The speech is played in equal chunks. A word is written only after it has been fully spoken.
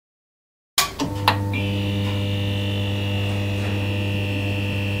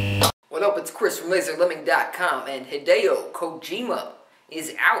What up, it's Chris from LaserLemming.com, and Hideo Kojima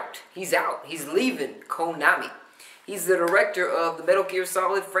is out. He's out. He's leaving Konami. He's the director of the Metal Gear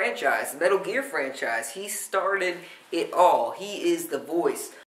Solid franchise, the Metal Gear franchise. He started it all. He is the voice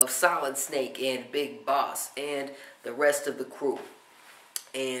of Solid Snake and Big Boss and the rest of the crew.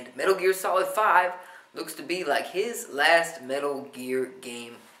 And Metal Gear Solid 5 looks to be like his last Metal Gear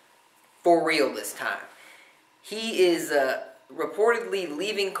game for real this time. He is reportedly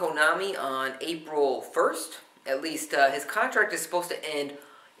leaving Konami on April 1st. At least his contract is supposed to end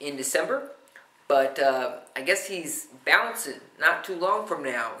in December. But I guess he's bouncing not too long from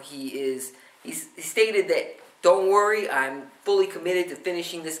now. He stated that, don't worry, I'm fully committed to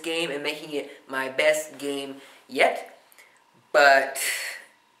finishing this game and making it my best game yet. But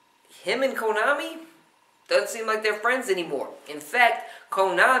him and Konami doesn't seem like they're friends anymore. In fact,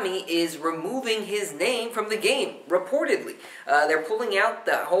 Konami is removing his name from the game, reportedly. They're pulling out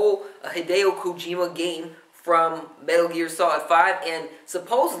the whole Hideo Kojima game from Metal Gear Solid 5, and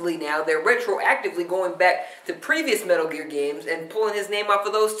supposedly now they're retroactively going back to previous Metal Gear games and pulling his name off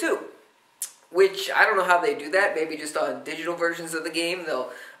of those too. Which, I don't know how they do that. Maybe just on digital versions of the game,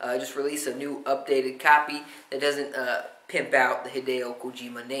 they'll just release a new updated copy that doesn't pimp out the Hideo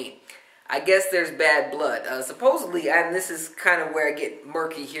Kojima name. I guess there's bad blood. Supposedly, and this is kind of where I get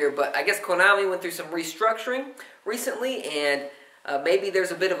murky here, but I guess Konami went through some restructuring recently, and maybe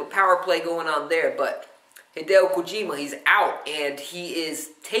there's a bit of a power play going on there, but Hideo Kojima, he's out, and he is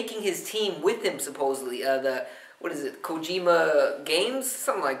taking his team with him, supposedly. What is it, Kojima Games?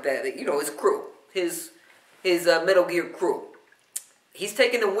 Something like that. You know, his crew. His Metal Gear crew. He's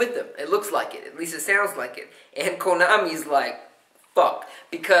taking them with him. It looks like it. At least it sounds like it. And Konami's like, fuck.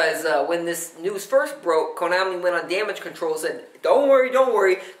 Because when this news first broke, Konami went on damage control and said, don't worry,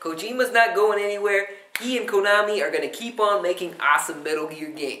 Kojima's not going anywhere. He and Konami are going to keep on making awesome Metal Gear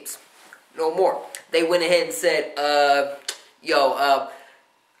games. No more. They went ahead and said, Hideo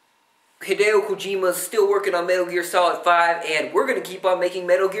Kojima's still working on Metal Gear Solid 5, and we're going to keep on making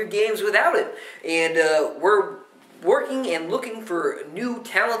Metal Gear games without him. And we're working and looking for new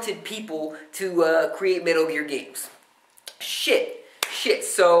talented people to create Metal Gear games. Shit.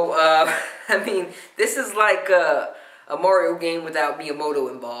 So, I mean, this is like a Mario game without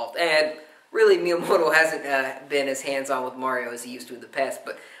Miyamoto involved. And really, Miyamoto hasn't been as hands-on with Mario as he used to in the past.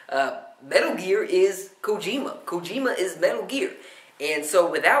 But Metal Gear is Kojima. Kojima is Metal Gear. And so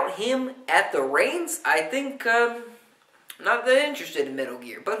without him at the reins, I think I'm not that interested in Metal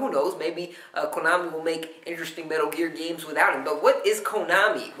Gear. But who knows, maybe Konami will make interesting Metal Gear games without him. But what is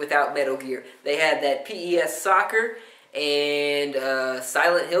Konami without Metal Gear? They had that PES Soccer and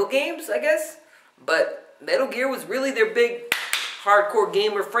Silent Hill games, I guess. But Metal Gear was really their big hardcore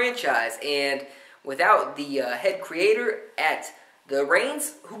gamer franchise. And without the head creator at the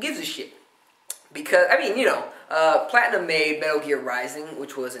reins, who gives a shit? Because, I mean, you know, Platinum made Metal Gear Rising,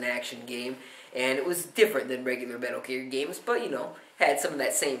 which was an action game, and it was different than regular Metal Gear games, but, you know, had some of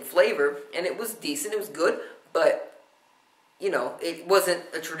that same flavor, and it was decent, it was good, but, you know, it wasn't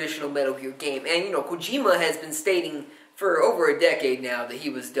a traditional Metal Gear game. And, you know, Kojima has been stating for over a decade now that he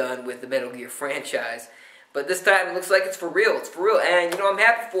was done with the Metal Gear franchise, but this time it looks like it's for real, and, you know, I'm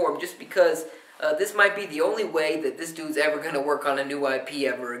happy for him just because this might be the only way that this dude's ever going to work on a new IP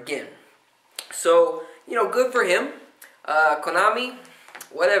ever again. So, you know, good for him. Konami,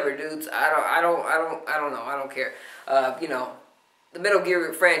 whatever, dudes. I don't know. I don't care. You know, the Metal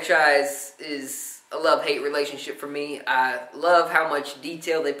Gear franchise is a love-hate relationship for me. I love how much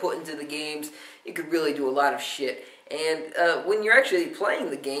detail they put into the games. You could really do a lot of shit. And when you're actually playing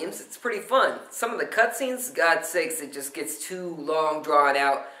the games, it's pretty fun. Some of the cutscenes, God's sakes, it just gets too long, drawn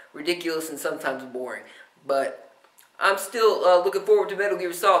out, ridiculous, and sometimes boring. But I'm still looking forward to Metal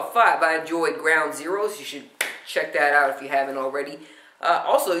Gear Solid 5. I enjoyed Ground Zeroes. You should check that out if you haven't already.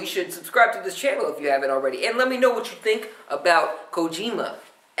 Also, you should subscribe to this channel if you haven't already. And let me know what you think about Kojima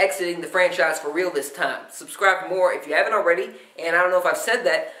exiting the franchise for real this time. Subscribe for more if you haven't already. And I don't know if I've said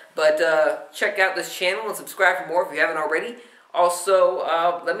that, but check out this channel and subscribe for more if you haven't already. Also,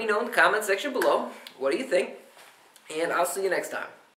 let me know in the comment section below. What do you think? And I'll see you next time.